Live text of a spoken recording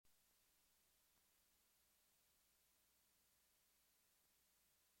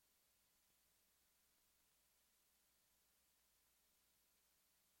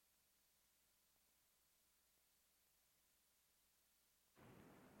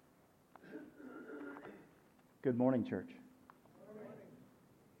Good morning, church.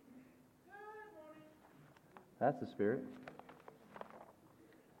 That's the spirit.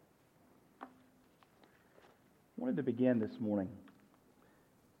 I wanted to begin this morning.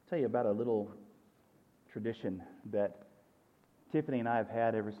 Tell you about a little tradition that Tiffany and I have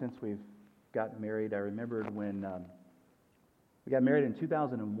had ever since we've gotten married. I remembered when we got married in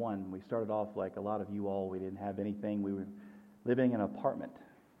 2001. We started off like a lot of you all. We didn't have anything. We were living in an apartment.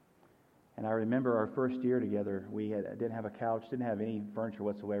 And I remember our first year together, didn't have a couch, didn't have any furniture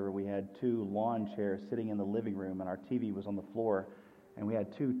whatsoever. We had two lawn chairs sitting in the living room, and our TV was on the floor. And we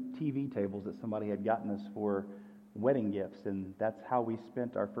had two TV tables that somebody had gotten us for wedding gifts, and that's how we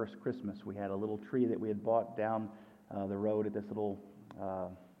spent our first Christmas. We had a little tree that we had bought down the road at this little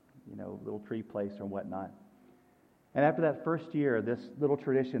tree place or whatnot. And after that first year, this little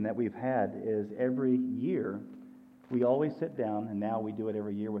tradition that we've had is every year we always sit down, and now we do it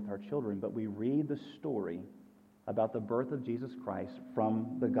every year with our children, but we read the story about the birth of Jesus Christ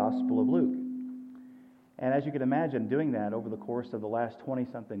from the Gospel of Luke. And as you can imagine, doing that over the course of the last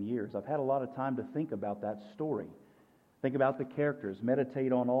 20-something years, I've had a lot of time to think about that story. Think about the characters,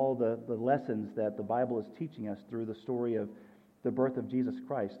 meditate on all the lessons that the Bible is teaching us through the story of the birth of Jesus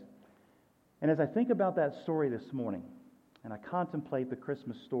Christ. And as I think about that story this morning, and I contemplate the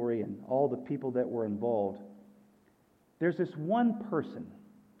Christmas story and all the people that were involved, there's this one person,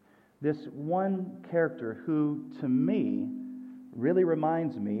 this one character who, to me, really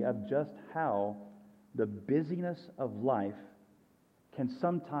reminds me of just how the busyness of life can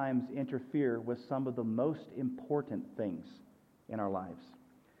sometimes interfere with some of the most important things in our lives.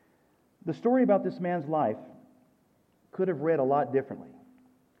 The story about this man's life could have read a lot differently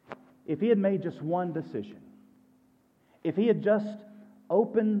if he had made just one decision. If he had just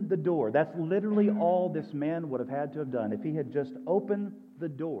opened the door. That's literally all this man would have had to have done. If he had just opened the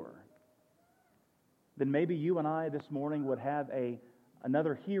door, then maybe you and I this morning would have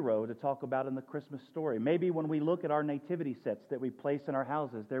another hero to talk about in the Christmas story. Maybe when we look at our nativity sets that we place in our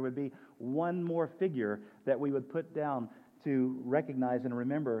houses, there would be one more figure that we would put down to recognize and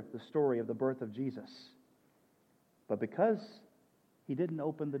remember the story of the birth of Jesus. But because he didn't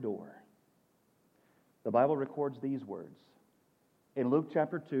open the door, the Bible records these words. In Luke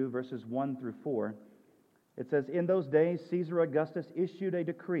chapter 2, verses 1 through 4, it says, "In those days Caesar Augustus issued a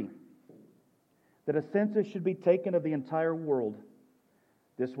decree that a census should be taken of the entire world.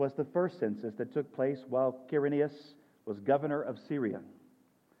 This was the first census that took place while Quirinius was governor of Syria.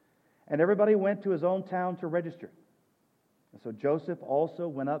 And everybody went to his own town to register. And so Joseph also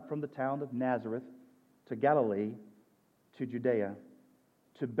went up from the town of Nazareth to Galilee, to Judea,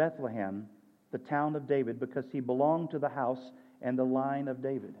 to Bethlehem, the town of David, because he belonged to the house and the line of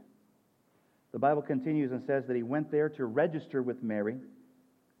David." The Bible continues and says that he went there to register with Mary,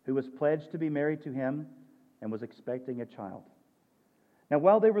 who was pledged to be married to him and was expecting a child. Now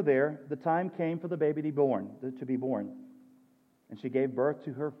while they were there, the time came for the baby to be born. And she gave birth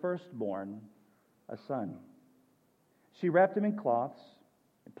to her firstborn, a son. She wrapped him in cloths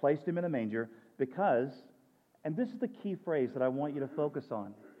and placed him in a manger because, and this is the key phrase that I want you to focus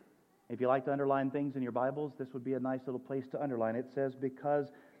on. If you like to underline things in your Bibles, this would be a nice little place to underline. It says, because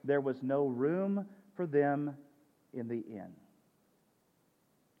there was no room for them in the inn.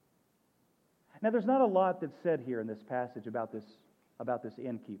 Now, there's not a lot that's said here in this passage about this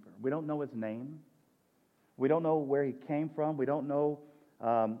innkeeper. We don't know his name. We don't know where he came from. We don't know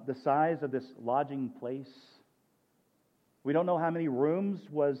the size of this lodging place. We don't know how many rooms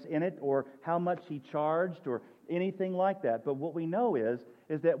was in it or how much he charged or anything like that. But what we know is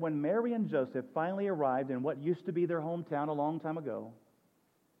that when Mary and Joseph finally arrived in what used to be their hometown a long time ago,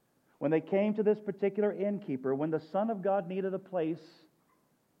 when they came to this particular innkeeper, when the Son of God needed a place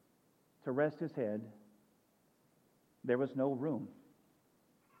to rest his head, there was no room.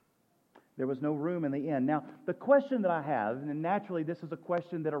 There was no room in the inn. Now, the question that I have, and naturally this is a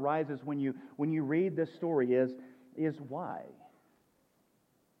question that arises when you read this story, is why?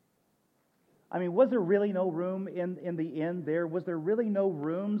 I mean, was there really no room in the inn there? Was there really no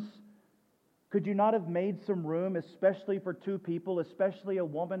rooms? Could you not have made some room, especially for two people, especially a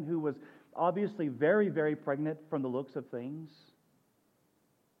woman who was obviously very, very pregnant from the looks of things?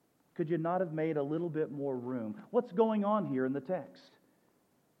 Could you not have made a little bit more room? What's going on here in the text?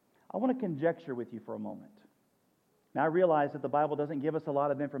 I want to conjecture with you for a moment. Now, I realize that the Bible doesn't give us a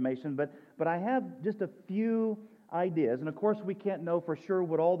lot of information, but I have just a few ideas. And of course, we can't know for sure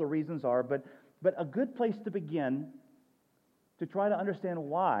what all the reasons are, but a good place to begin to try to understand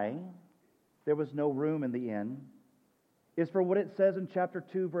why there was no room in the inn is for what it says in chapter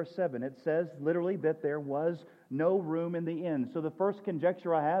 2, verse 7. It says literally that there was no room in the inn. So the first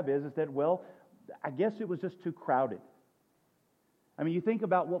conjecture I have is that, well, I guess it was just too crowded. I mean, you think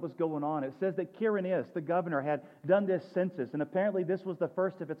about what was going on. It says that Quirinius, the governor, had done this census, and apparently this was the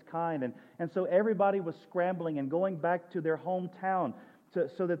first of its kind. And so everybody was scrambling and going back to their hometown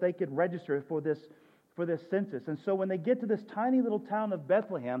so that they could register for this census. And so when they get to this tiny little town of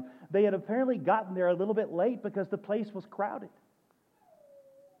Bethlehem, they had apparently gotten there a little bit late because the place was crowded.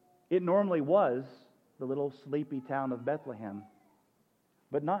 It normally was the little sleepy town of Bethlehem,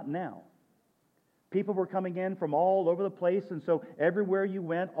 but not now. People were coming in from all over the place, and so everywhere you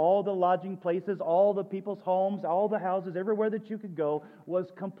went, all the lodging places, all the people's homes, all the houses, everywhere that you could go was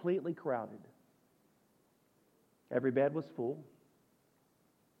completely crowded. Every bed was full.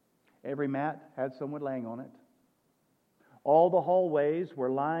 Every mat had someone laying on it. All the hallways were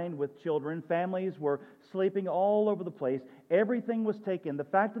lined with children. Families were sleeping all over the place. Everything was taken. The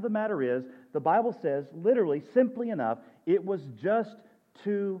fact of the matter is, the Bible says, literally, simply enough, it was just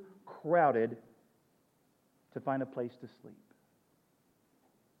too crowded to find a place to sleep.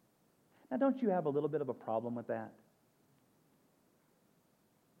 Now, don't you have a little bit of a problem with that?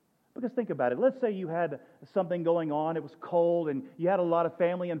 Because think about it. Let's say you had something going on. It was cold, and you had a lot of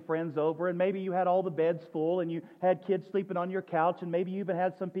family and friends over, and maybe you had all the beds full, and you had kids sleeping on your couch, and maybe you even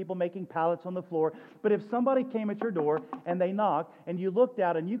had some people making pallets on the floor. But if somebody came at your door, and they knocked, and you looked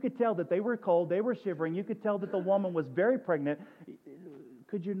out, and you could tell that they were cold, they were shivering, you could tell that the woman was very pregnant,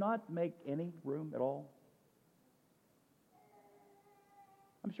 could you not make any room at all?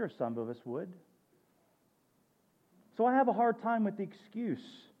 I'm sure some of us would. So I have a hard time with the excuse.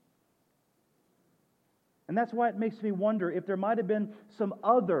 And that's why it makes me wonder if there might have been some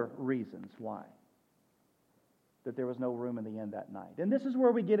other reasons why that there was no room in the inn that night. And this is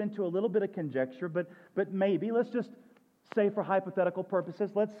where we get into a little bit of conjecture, but maybe, let's just say for hypothetical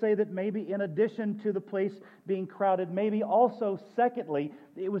purposes, let's say that maybe in addition to the place being crowded, maybe also, secondly,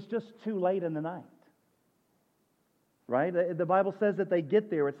 it was just too late in the night. Right? The Bible says that they get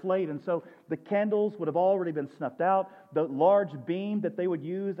there, it's late, and so the candles would have already been snuffed out. The large beam that they would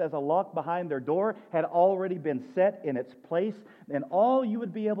use as a lock behind their door had already been set in its place, and all you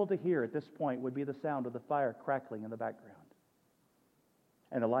would be able to hear at this point would be the sound of the fire crackling in the background,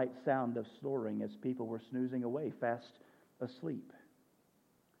 and the light sound of snoring as people were snoozing away, fast asleep.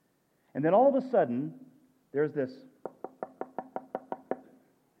 And then all of a sudden, there's this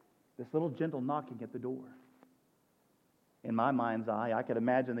little gentle knocking at the door. In my mind's eye, I could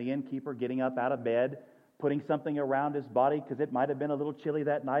imagine the innkeeper getting up out of bed, putting something around his body because it might have been a little chilly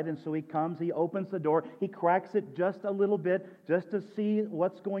that night. And so he comes, he opens the door, he cracks it just a little bit just to see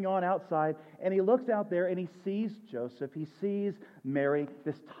what's going on outside. And he looks out there and he sees Joseph. He sees Mary,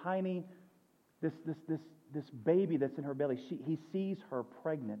 this tiny, this baby that's in her belly. He sees her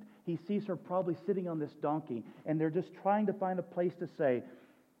pregnant. He sees her probably sitting on this donkey. And they're just trying to find a place to stay.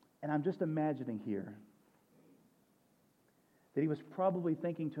 And I'm just imagining here that he was probably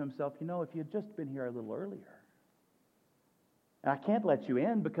thinking to himself, if you had just been here a little earlier. And I can't let you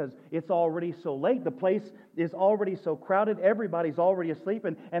in because it's already so late. The place is already so crowded. Everybody's already asleep.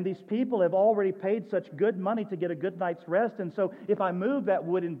 And these people have already paid such good money to get a good night's rest. And so if I move that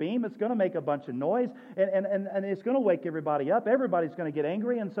wooden beam, it's going to make a bunch of noise. And it's going to wake everybody up. Everybody's going to get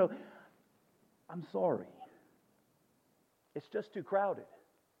angry. And so I'm sorry. It's just too crowded.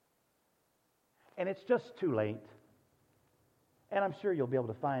 And it's just too late. And I'm sure you'll be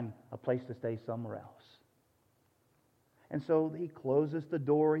able to find a place to stay somewhere else. And so he closes the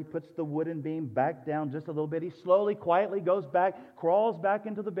door. He puts the wooden beam back down just a little bit. He slowly, quietly goes back, crawls back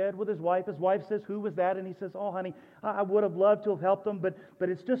into the bed with his wife. His wife says, "Who was that?" And he says, "Oh, honey, I would have loved to have helped them, but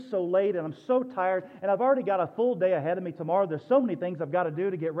it's just so late, and I'm so tired, and I've already got a full day ahead of me tomorrow. There's so many things I've got to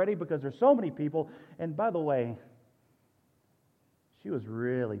do to get ready because there's so many people. And by the way, she was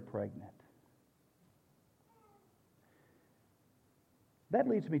really pregnant." That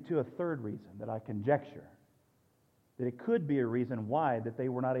leads me to a third reason that I conjecture that it could be a reason why that they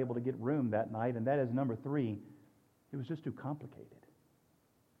were not able to get room that night, and that is number 3, it was just too complicated.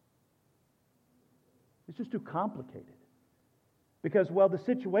 It's just too complicated. Because, the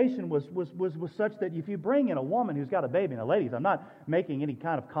situation was such that if you bring in a woman who's got a baby, and ladies, I'm not making any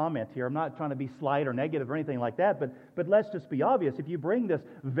kind of comment here. I'm not trying to be slight or negative or anything like that, but let's just be obvious. If you bring this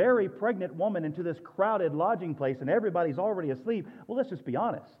very pregnant woman into this crowded lodging place and everybody's already asleep, let's just be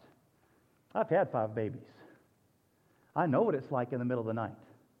honest. I've had 5 babies. I know what it's like in the middle of the night.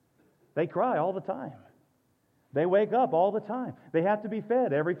 They cry all the time. They wake up all the time. They have to be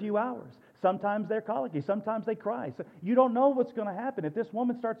fed every few hours. Sometimes they're colicky. Sometimes they cry. So you don't know what's going to happen. If this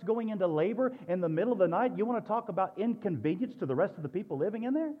woman starts going into labor in the middle of the night, you want to talk about inconvenience to the rest of the people living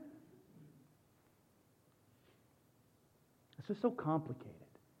in there? It's just so complicated.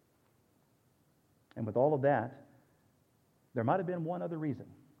 And with all of that, there might have been one other reason.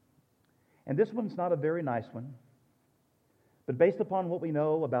 And this one's not a very nice one, but based upon what we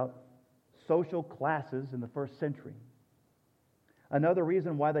know about social classes in the first century, another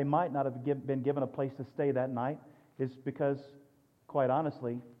reason why they might not have been given a place to stay that night is because, quite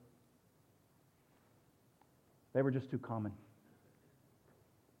honestly, they were just too common.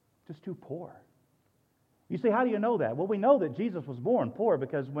 Just too poor. You say, how do you know that? Well, we know that Jesus was born poor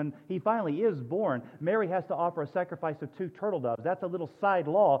because when He finally is born, Mary has to offer a sacrifice of 2 turtle doves. That's a little side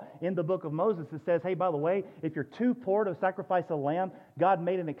law in the book of Moses that says, hey, by the way, if you're too poor to sacrifice a lamb, God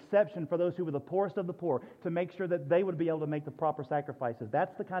made an exception for those who were the poorest of the poor to make sure that they would be able to make the proper sacrifices.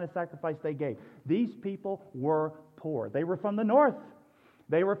 That's the kind of sacrifice they gave. These people were poor. They were from the north.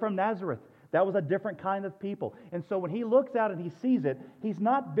 They were from Nazareth. That was a different kind of people. And so when He looks out and He sees it, He's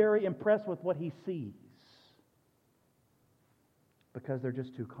not very impressed with what He sees, because they're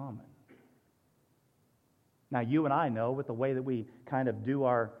just too common. Now, you and I know with the way that we kind of do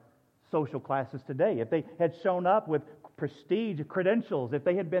our social classes today, if they had shown up with prestige, credentials, if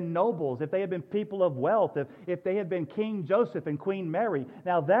they had been nobles, if they had been people of wealth, if they had been King Joseph and Queen Mary,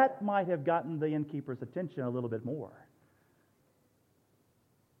 now that might have gotten the innkeeper's attention a little bit more.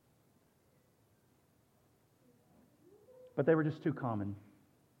 But they were just too common.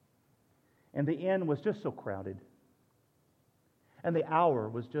 And the inn was just so crowded. And the hour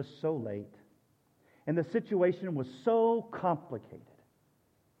was just so late. And the situation was so complicated.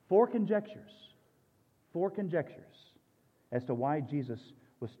 Four conjectures as to why Jesus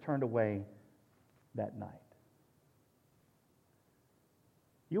was turned away that night.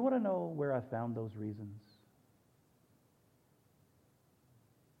 You want to know where I found those reasons?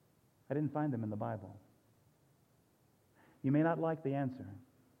 I didn't find them in the Bible. You may not like the answer,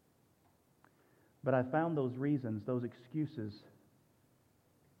 but I found those reasons, those excuses,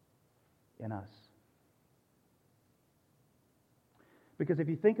 in us. Because if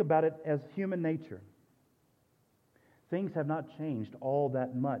you think about it as human nature, things have not changed all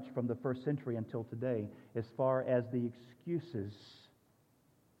that much from the first century until today as far as the excuses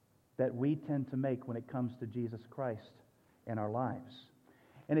that we tend to make when it comes to Jesus Christ in our lives.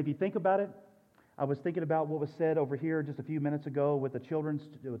 And if you think about it, I was thinking about what was said over here just a few minutes ago with the children's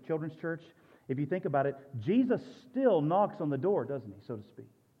church. If you think about it, Jesus still knocks on the door, doesn't He, so to speak?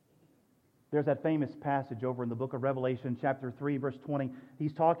 There's that famous passage over in the book of Revelation, chapter 3, verse 20.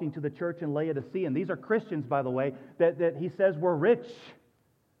 He's talking to the church in Laodicea, and these are Christians, by the way, that He says were rich.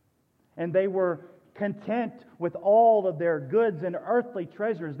 And they were content with all of their goods and earthly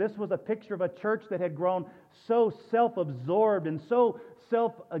treasures. This was a picture of a church that had grown so self-absorbed and so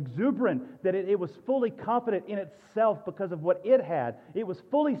self-exuberant that it was fully confident in itself because of what it had. It was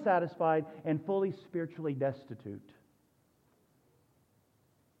fully satisfied and fully spiritually destitute.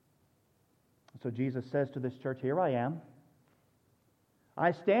 So Jesus says to this church, here I am.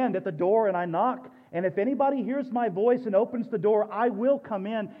 I stand at the door and I knock. And if anybody hears my voice and opens the door, I will come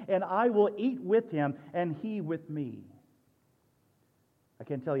in and I will eat with him and he with me. I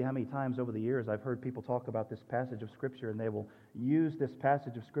can't tell you how many times over the years I've heard people talk about this passage of Scripture, and they will use this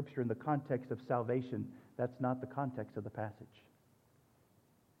passage of Scripture in the context of salvation. That's not the context of the passage.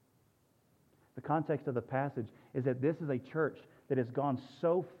 The context of the passage is that this is a church that has gone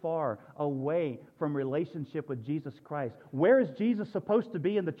so far away from relationship with Jesus Christ. Where is Jesus supposed to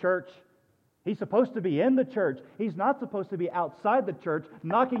be in the church? He's supposed to be in the church. He's not supposed to be outside the church,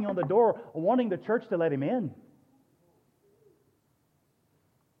 knocking on the door, wanting the church to let him in.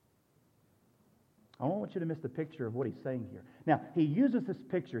 I don't want you to miss the picture of what he's saying here. Now, he uses this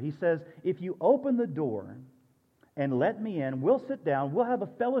picture. He says, if you open the door and let me in, we'll sit down, we'll have a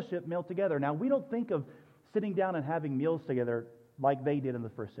fellowship meal together. Now, we don't think of sitting down and having meals together like they did in the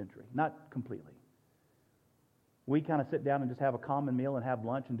first century. Not completely. We kind of sit down and just have a common meal and have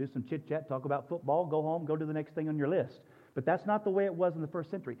lunch and do some chit-chat, talk about football, go home, go to the next thing on your list. But that's not the way it was in the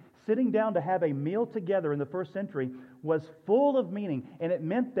first century. Sitting down to have a meal together in the first century was full of meaning, and it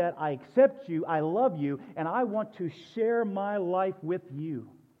meant that I accept you, I love you, and I want to share my life with you.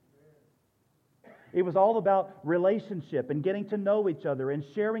 It was all about relationship and getting to know each other and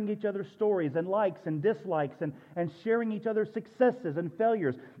sharing each other's stories and likes and dislikes and sharing each other's successes and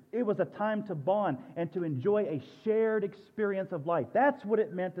failures. It was a time to bond and to enjoy a shared experience of life. That's what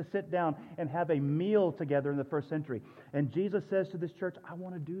it meant to sit down and have a meal together in the first century. And Jesus says to this church, I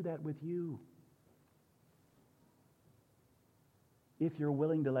want to do that with you, if you're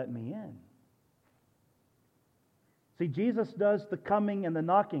willing to let me in. See, Jesus does the coming and the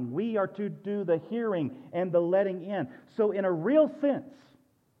knocking. We are to do the hearing and the letting in. So in a real sense,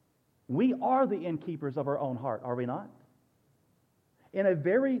 we are the innkeepers of our own heart, are we not? In a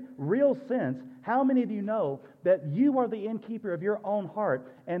very real sense, how many of you know that you are the innkeeper of your own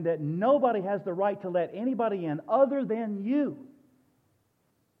heart and that nobody has the right to let anybody in other than you?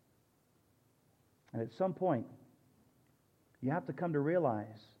 And at some point, you have to come to realize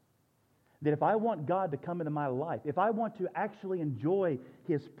that if I want God to come into my life, if I want to actually enjoy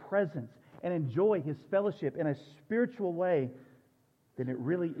His presence and enjoy His fellowship in a spiritual way, then it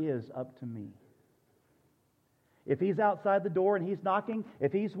really is up to me. If He's outside the door and He's knocking,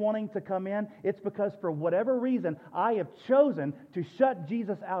 if He's wanting to come in, it's because for whatever reason I have chosen to shut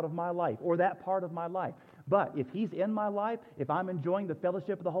Jesus out of my life or that part of my life. But if He's in my life, if I'm enjoying the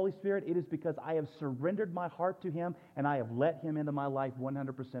fellowship of the Holy Spirit, it is because I have surrendered my heart to Him and I have let Him into my life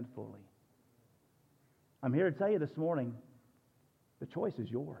 100% fully. I'm here to tell you this morning, the choice is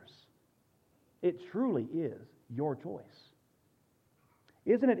yours. It truly is your choice.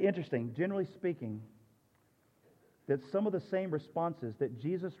 Isn't it interesting, generally speaking, that some of the same responses that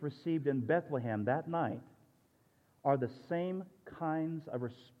Jesus received in Bethlehem that night are the same kinds of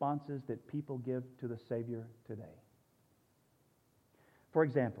responses that people give to the Savior today? For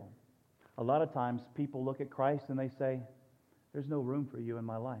example, a lot of times people look at Christ and they say, there's no room for you in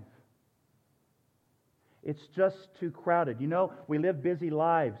my life. It's just too crowded. You know, we live busy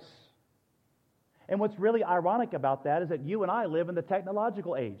lives. And what's really ironic about that is that you and I live in the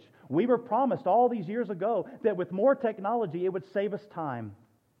technological age. We were promised all these years ago that with more technology it would save us time.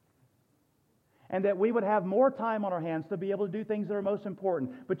 And that we would have more time on our hands to be able to do things that are most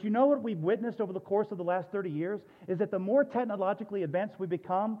important. But you know what we've witnessed over the course of the last 30 years? Is that the more technologically advanced we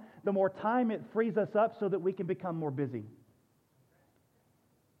become, the more time it frees us up so that we can become more busy.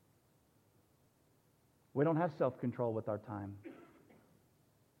 We don't have self-control with our time.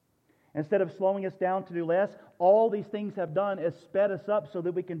 Instead of slowing us down to do less, all these things have done is sped us up so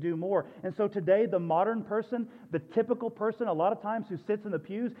that we can do more. And so today, the modern person, the typical person, a lot of times who sits in the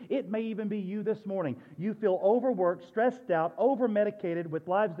pews, it may even be you this morning. You feel overworked, stressed out, over-medicated with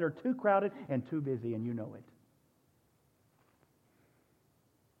lives that are too crowded and too busy, and you know it.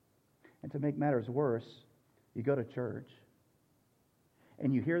 And to make matters worse, you go to church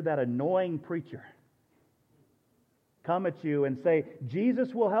and you hear that annoying preacher come at you and say,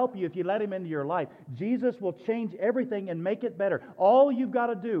 Jesus will help you if you let Him into your life. Jesus will change everything and make it better. All you've got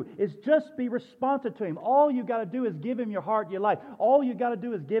to do is just be responsive to Him. All you've got to do is give Him your heart, your life. All you've got to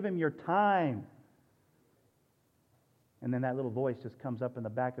do is give Him your time. And then that little voice just comes up in the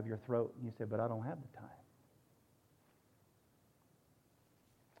back of your throat and you say, but I don't have the time.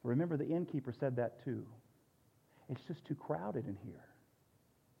 Remember, the innkeeper said that too. It's just too crowded in here.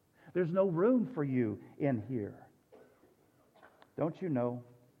 There's no room for you in here. Don't you know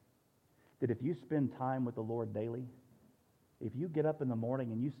that if you spend time with the Lord daily, if you get up in the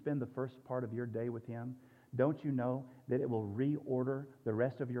morning and you spend the first part of your day with Him, don't you know that it will reorder the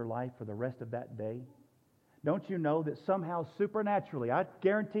rest of your life for the rest of that day? Don't you know that somehow supernaturally, I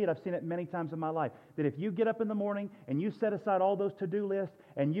guarantee it, I've seen it many times in my life, that if you get up in the morning and you set aside all those to-do lists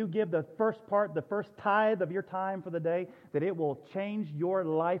and you give the first part, the first tithe of your time for the day, that it will change your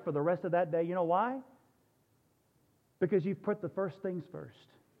life for the rest of that day. You know why? Because you've put the first things first.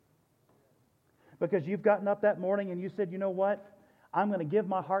 Because you've gotten up that morning and you said, you know what? I'm going to give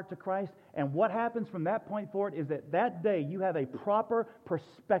my heart to Christ. And what happens from that point forward is that that day you have a proper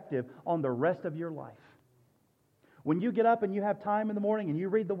perspective on the rest of your life. When you get up and you have time in the morning and you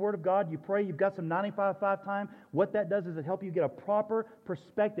read the Word of God, you pray, you've got some 95.5 time, what that does is it helps you get a proper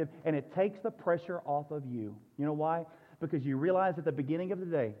perspective and it takes the pressure off of you. You know why? Because you realize at the beginning of the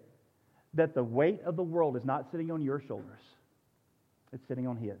day that the weight of the world is not sitting on your shoulders. It's sitting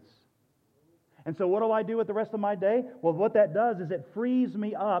on His. And so what do I do with the rest of my day? Well, what that does is it frees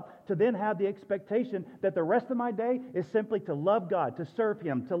me up to then have the expectation that the rest of my day is simply to love God, to serve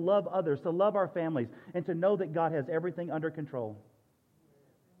Him, to love others, to love our families, and to know that God has everything under control.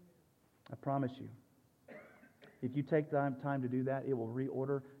 I promise you, if you take time to do that, it will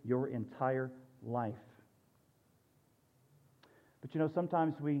reorder your entire life. But you know,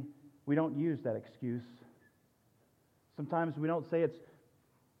 sometimes we don't use that excuse. Sometimes we don't say it's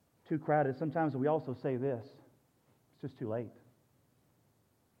too crowded. Sometimes we also say this: it's just too late.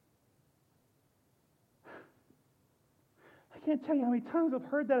 I can't tell you how many times I've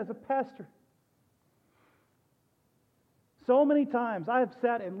heard that as a pastor. So many times I have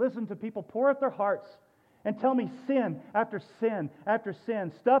sat and listened to people pour out their hearts and tell me sin after sin after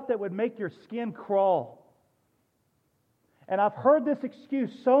sin, stuff that would make your skin crawl. And I've heard this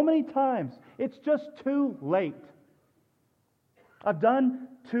excuse so many times. It's just too late. I've done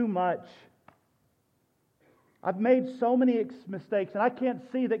too much. I've made so many mistakes, and I can't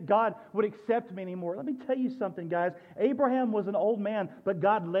see that God would accept me anymore. Let me tell you something, guys. Abraham was an old man, but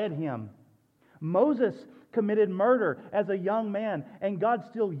God led him. Moses committed murder as a young man, and God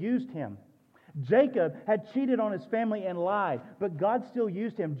still used him. Jacob had cheated on his family and lied, but God still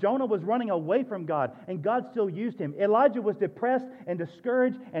used him. Jonah was running away from God, and God still used him. Elijah was depressed and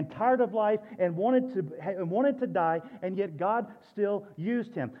discouraged and tired of life and wanted to die, and yet God still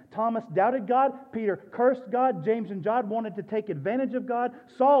used him. Thomas doubted God. Peter cursed God. James and John wanted to take advantage of God.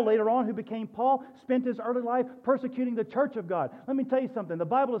 Saul, later on, who became Paul, spent his early life persecuting the church of God. Let me tell you something. The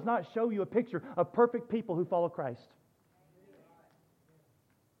Bible does not show you a picture of perfect people who follow Christ.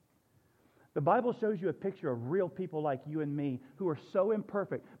 The Bible shows you a picture of real people like you and me who are so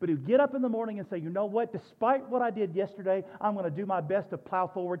imperfect, but who get up in the morning and say, you know what, despite what I did yesterday, I'm going to do my best to plow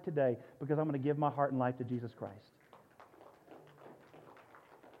forward today because I'm going to give my heart and life to Jesus Christ.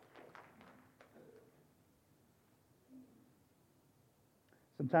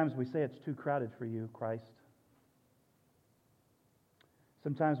 Sometimes we say it's too crowded for you, Christ.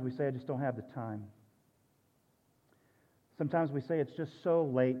 Sometimes we say I just don't have the time. Sometimes we say it's just so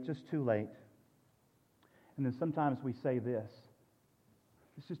late, just too late. And then sometimes we say this,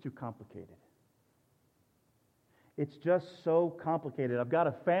 it's just too complicated. It's just so complicated. I've got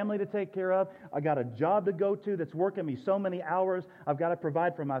a family to take care of. I've got a job to go to that's working me so many hours. I've got to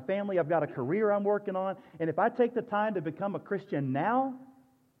provide for my family. I've got a career I'm working on. And if I take the time to become a Christian now,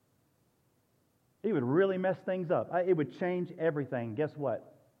 it would really mess things up. It would change everything. Guess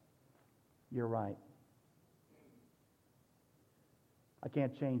what? You're right. I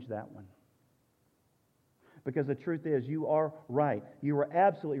can't change that one. Because the truth is, you are right. You are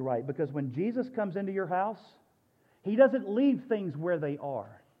absolutely right. Because when Jesus comes into your house, He doesn't leave things where they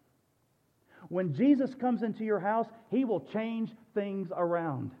are. When Jesus comes into your house, He will change things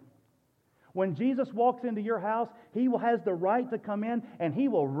around. When Jesus walks into your house, He has the right to come in and He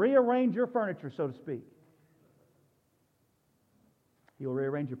will rearrange your furniture, so to speak. He will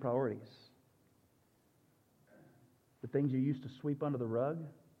rearrange your priorities. The things you used to sweep under the rug,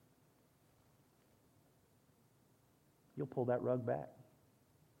 He'll pull that rug back.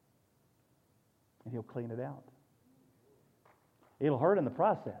 And He'll clean it out. It'll hurt in the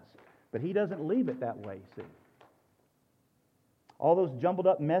process, but He doesn't leave it that way, see. All those jumbled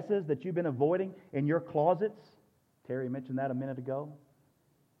up messes that you've been avoiding in your closets, Terry mentioned that a minute ago,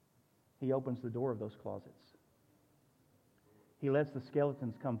 He opens the door of those closets. He lets the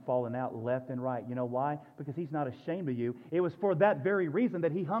skeletons come falling out left and right. You know why? Because He's not ashamed of you. It was for that very reason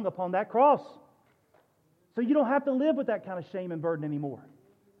that He hung upon that cross. So you don't have to live with that kind of shame and burden anymore.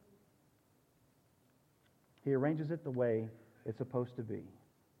 He arranges it the way it's supposed to be.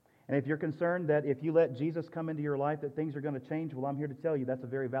 And if you're concerned that if you let Jesus come into your life that things are going to change, well, I'm here to tell you that's a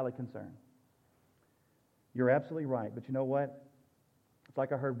very valid concern. You're absolutely right. But you know what? It's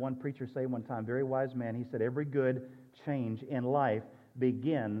like I heard one preacher say one time, very wise man. He said, every good change in life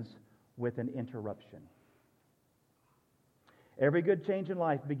begins with an interruption. Every good change in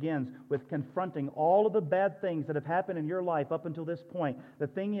life begins with confronting all of the bad things that have happened in your life up until this point. The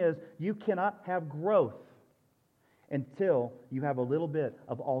thing is, you cannot have growth until you have a little bit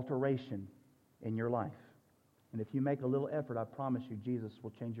of alteration in your life. And if you make a little effort, I promise you, Jesus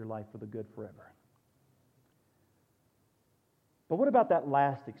will change your life for the good forever. But what about that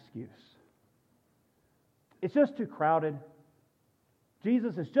last excuse? It's just too crowded.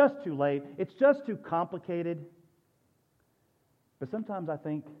 Jesus is just too late. It's just too complicated. But sometimes I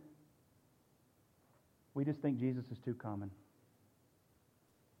think we just think Jesus is too common.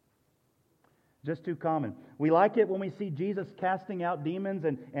 Just too common. We like it when we see Jesus casting out demons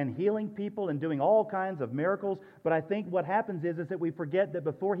and healing people and doing all kinds of miracles. But I think what happens is that we forget that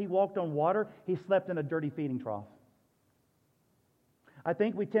before He walked on water, He slept in a dirty feeding trough. I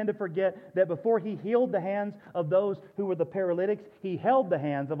think we tend to forget that before He healed the hands of those who were the paralytics, He held the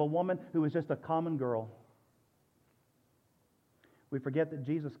hands of a woman who was just a common girl. We forget that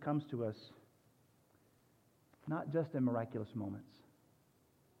Jesus comes to us not just in miraculous moments,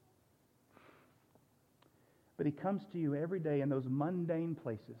 but He comes to you every day in those mundane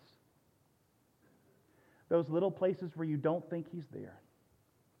places. Those little places where you don't think He's there.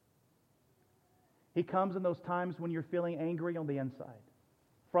 He comes in those times when you're feeling angry on the inside,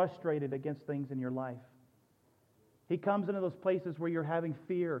 frustrated against things in your life. He comes into those places where you're having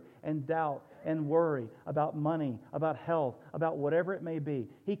fear and doubt and worry about money, about health, about whatever it may be.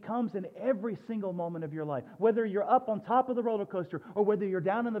 He comes in every single moment of your life. Whether you're up on top of the roller coaster or whether you're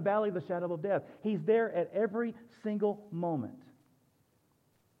down in the valley of the shadow of death, He's there at every single moment.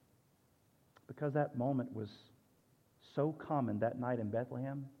 Because that moment was so common that night in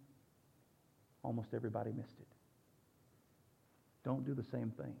Bethlehem, Almost everybody missed it. Don't do the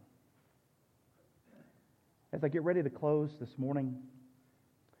same thing. As I get ready to close this morning,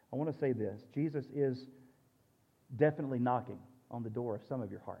 I want to say this. Jesus is definitely knocking on the door of some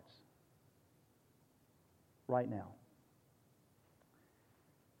of your hearts right now.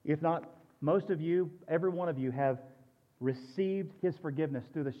 If not, most of you, every one of you have received His forgiveness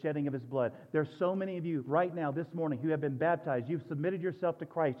through the shedding of His blood. There's so many of you right now this morning who have been baptized. You've submitted yourself to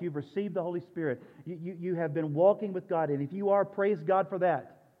Christ. You've received the Holy Spirit. You have been walking with God. And if you are, praise God for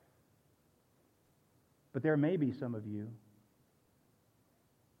that. But there may be some of you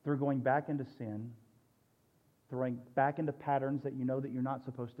through going back into sin, throwing back into patterns that you know that you're not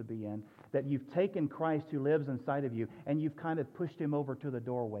supposed to be in, that you've taken Christ who lives inside of you and you've kind of pushed Him over to the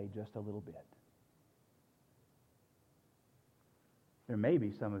doorway just a little bit. There may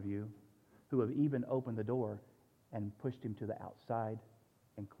be some of you who have even opened the door and pushed Him to the outside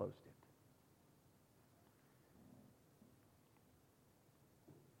and closed it.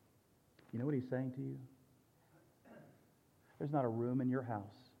 You know what He's saying to you? There's not a room in your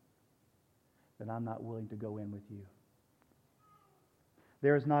house that I'm not willing to go in with you.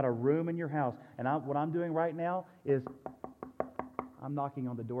 There is not a room in your house. And what I'm doing right now is I'm knocking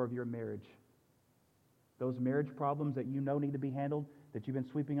on the door of your marriage. Those marriage problems that you know need to be handled, that you've been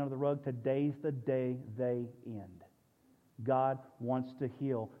sweeping under the rug, today's the day they end. God wants to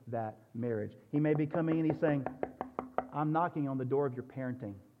heal that marriage. He may be coming and He's saying, I'm knocking on the door of your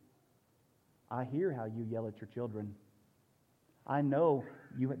parenting. I hear how you yell at your children. I know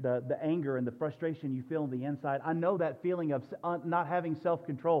the anger and the frustration you feel on the inside. I know that feeling of not having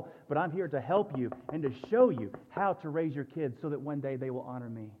self-control, but I'm here to help you and to show you how to raise your kids so that one day they will honor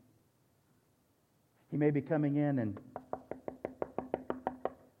me. He may be coming in and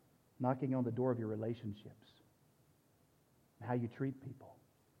knocking on the door of your relationships, how you treat people.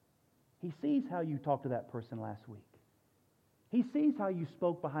 He sees how you talked to that person last week. He sees how you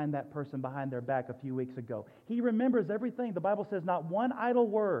spoke behind that person behind their back a few weeks ago. He remembers everything. The Bible says not one idle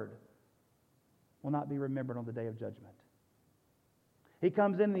word will not be remembered on the day of judgment. He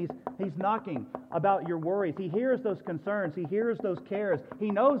comes in and he's knocking about your worries. He hears those concerns. He hears those cares. He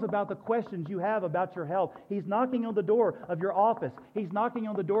knows about the questions you have about your health. He's knocking on the door of your office. He's knocking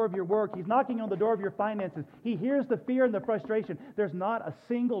on the door of your work. He's knocking on the door of your finances. He hears the fear and the frustration. There's not a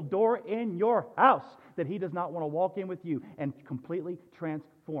single door in your house that He does not want to walk in with you and completely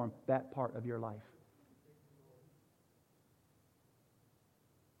transform that part of your life.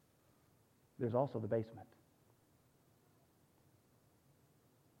 There's also the basement.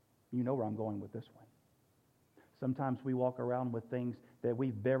 You know where I'm going with this one. Sometimes we walk around with things that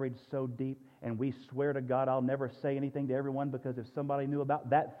we've buried so deep, and we swear to God, I'll never say anything to everyone, because if somebody knew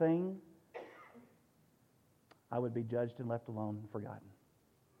about that thing, I would be judged and left alone and forgotten.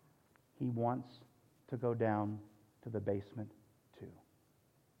 He wants to go down to the basement too.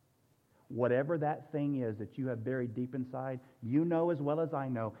 Whatever that thing is that you have buried deep inside, you know as well as I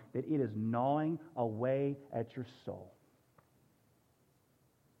know that it is gnawing away at your soul.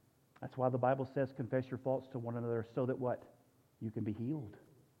 That's why the Bible says, confess your faults to one another so that what? You can be healed.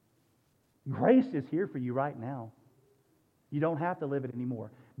 Grace is here for you right now. You don't have to live it anymore.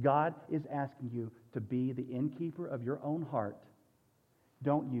 God is asking you to be the innkeeper of your own heart.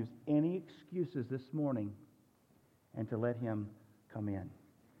 Don't use any excuses this morning and to let Him come in.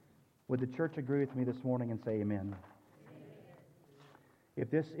 Would the church agree with me this morning and say amen?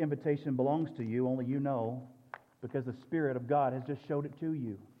 If this invitation belongs to you, only you know, because the Spirit of God has just showed it to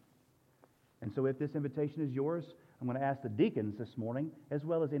you. And so if this invitation is yours, I'm going to ask the deacons this morning, as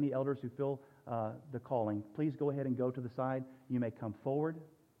well as any elders who feel the calling, please go ahead and go to the side. You may come forward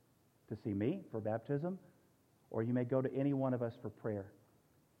to see me for baptism, or you may go to any one of us for prayer.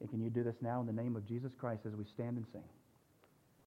 And can you do this now in the name of Jesus Christ as we stand and sing?